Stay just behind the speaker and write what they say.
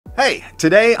Hey,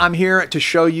 today I'm here to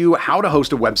show you how to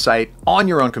host a website on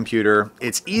your own computer.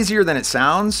 It's easier than it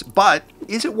sounds, but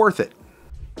is it worth it?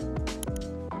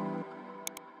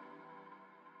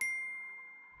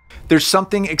 There's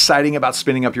something exciting about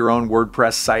spinning up your own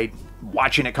WordPress site,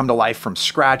 watching it come to life from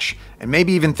scratch, and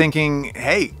maybe even thinking,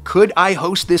 hey, could I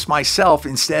host this myself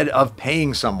instead of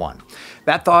paying someone?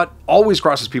 That thought always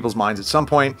crosses people's minds at some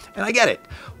point, and I get it.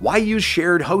 Why use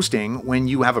shared hosting when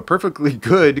you have a perfectly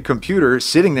good computer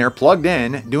sitting there plugged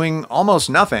in, doing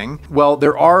almost nothing? Well,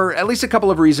 there are at least a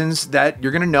couple of reasons that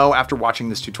you're gonna know after watching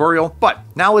this tutorial, but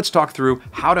now let's talk through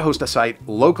how to host a site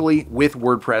locally with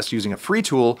WordPress using a free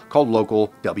tool called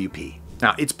Local WP.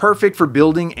 Now, it's perfect for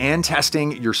building and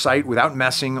testing your site without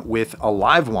messing with a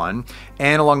live one.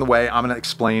 And along the way, I'm gonna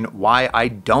explain why I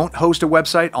don't host a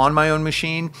website on my own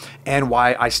machine and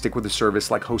why I stick with a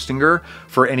service like Hostinger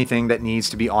for anything that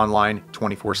needs to be online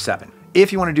 24/7.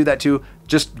 If you wanna do that too,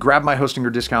 just grab my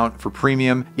Hostinger discount for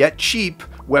premium yet cheap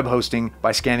web hosting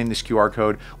by scanning this QR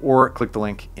code or click the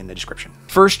link in the description.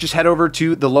 First, just head over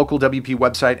to the Local WP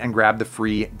website and grab the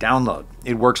free download.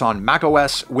 It works on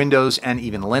macOS, Windows, and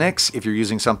even Linux if you're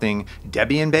using something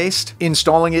Debian-based.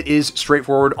 Installing it is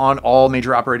straightforward on all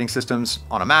major operating systems.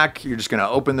 On a Mac, you're just gonna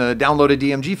open the downloaded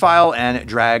DMG file and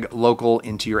drag local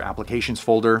into your applications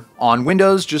folder. On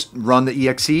Windows, just run the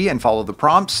exe and follow the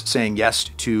prompts, saying yes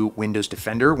to Windows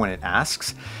Defender when it asks.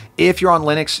 If you're on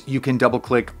Linux, you can double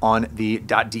click on the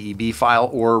 .deb file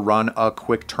or run a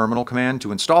quick terminal command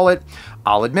to install it.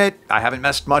 I'll admit, I haven't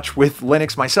messed much with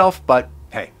Linux myself, but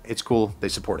hey, it's cool, they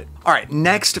support it. All right,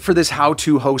 next for this how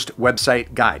to host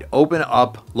website guide, open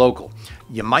up Local.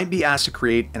 You might be asked to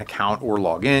create an account or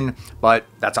log in, but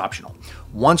that's optional.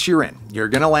 Once you're in, you're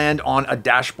gonna land on a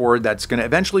dashboard that's gonna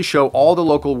eventually show all the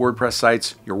local WordPress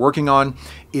sites you're working on.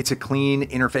 It's a clean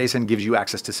interface and gives you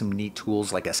access to some neat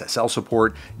tools like SSL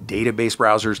support, database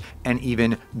browsers, and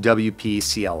even WP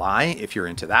CLI if you're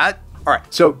into that. All right,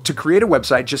 so to create a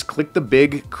website, just click the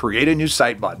big Create a New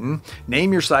Site button,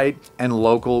 name your site, and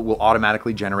Local will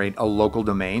automatically generate a local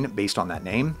domain based on that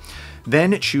name.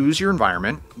 Then choose your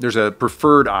environment. There's a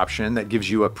preferred option that gives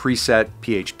you a preset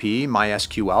PHP,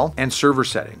 MySQL, and server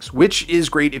settings, which is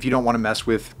great if you don't want to mess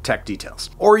with tech details.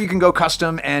 Or you can go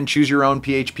custom and choose your own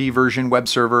PHP version, web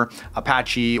server,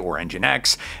 Apache or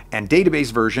Nginx, and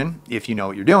database version if you know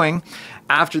what you're doing.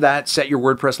 After that, set your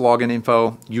WordPress login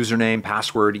info, username,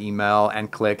 password, email, and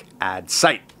click Add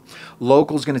Site.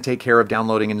 Local is going to take care of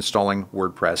downloading and installing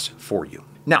WordPress for you.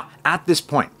 Now, at this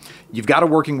point, you've got a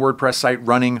working WordPress site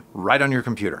running right on your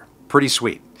computer. Pretty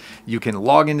sweet. You can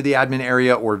log into the admin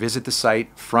area or visit the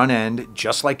site front end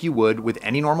just like you would with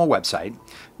any normal website.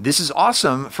 This is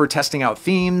awesome for testing out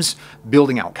themes,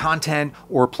 building out content,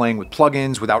 or playing with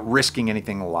plugins without risking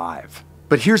anything live.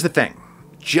 But here's the thing.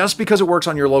 Just because it works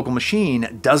on your local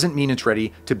machine doesn't mean it's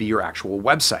ready to be your actual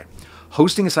website.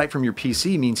 Hosting a site from your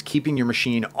PC means keeping your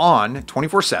machine on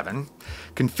 24/7,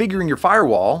 configuring your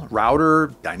firewall,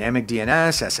 router, dynamic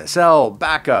DNS, SSL,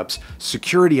 backups,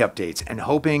 security updates, and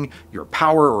hoping your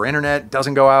power or internet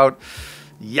doesn't go out.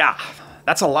 Yeah,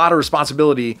 that's a lot of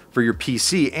responsibility for your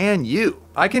PC and you.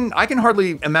 I can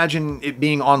hardly imagine it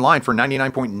being online for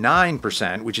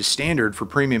 99.9%, which is standard for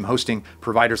premium hosting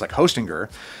providers like Hostinger,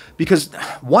 because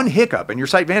one hiccup and your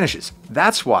site vanishes.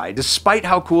 That's why, despite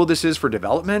how cool this is for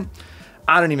development,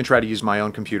 I don't even try to use my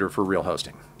own computer for real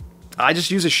hosting. I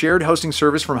just use a shared hosting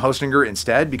service from Hostinger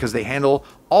instead because they handle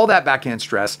all that backend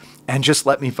stress and just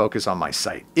let me focus on my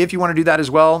site. If you want to do that as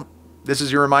well, this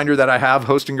is your reminder that I have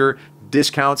Hostinger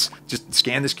discounts. Just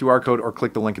scan this QR code or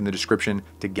click the link in the description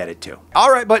to get it too.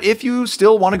 All right, but if you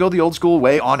still want to go the old school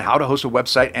way on how to host a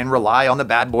website and rely on the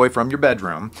bad boy from your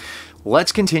bedroom,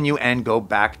 let's continue and go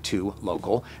back to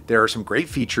Local. There are some great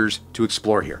features to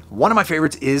explore here. One of my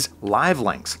favorites is live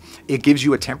links. It gives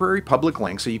you a temporary public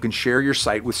link so you can share your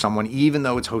site with someone even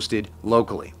though it's hosted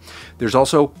locally. There's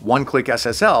also one-click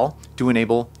SSL to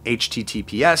enable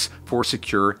HTTPS for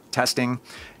secure testing,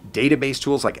 database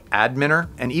tools like Adminer,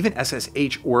 and even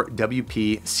SSH or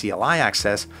WP CLI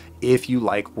access if you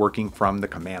like working from the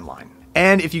command line.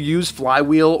 And if you use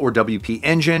Flywheel or WP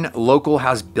Engine, Local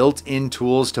has built-in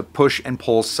tools to push and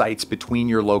pull sites between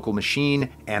your local machine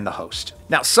and the host.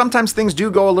 Now, sometimes things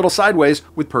do go a little sideways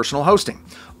with personal hosting.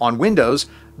 On Windows,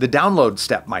 the download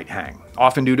step might hang,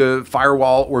 often due to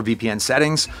firewall or VPN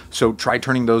settings, so try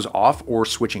turning those off or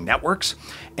switching networks.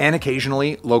 And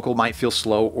occasionally, Local might feel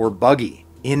slow or buggy.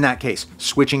 In that case,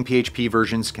 switching PHP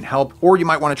versions can help, or you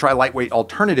might want to try lightweight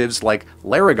alternatives like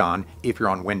Laragon if you're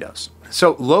on Windows.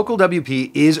 So Local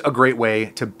WP is a great way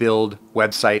to build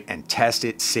website and test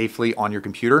it safely on your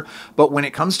computer, but when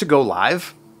it comes to go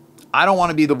live, I don't want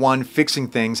to be the one fixing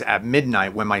things at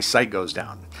midnight when my site goes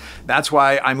down. That's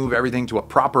why I move everything to a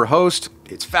proper host.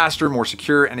 It's faster, more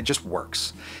secure, and it just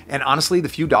works. And honestly, the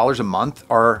few dollars a month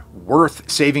are worth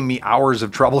saving me hours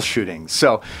of troubleshooting.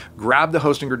 So grab the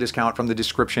Hostinger discount from the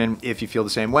description if you feel the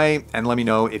same way, and let me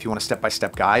know if you want a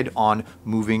step-by-step guide on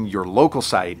moving your local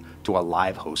site to a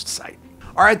live host site.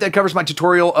 All right, that covers my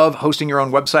tutorial of hosting your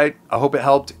own website. I hope it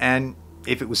helped, and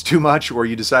if it was too much or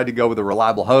you decide to go with a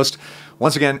reliable host,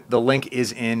 once again, the link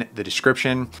is in the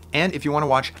description. And if you want to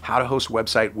watch how to host a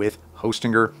website with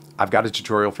Hostinger, I've got a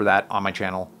tutorial for that on my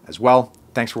channel as well.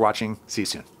 Thanks for watching. See you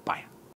soon. Bye.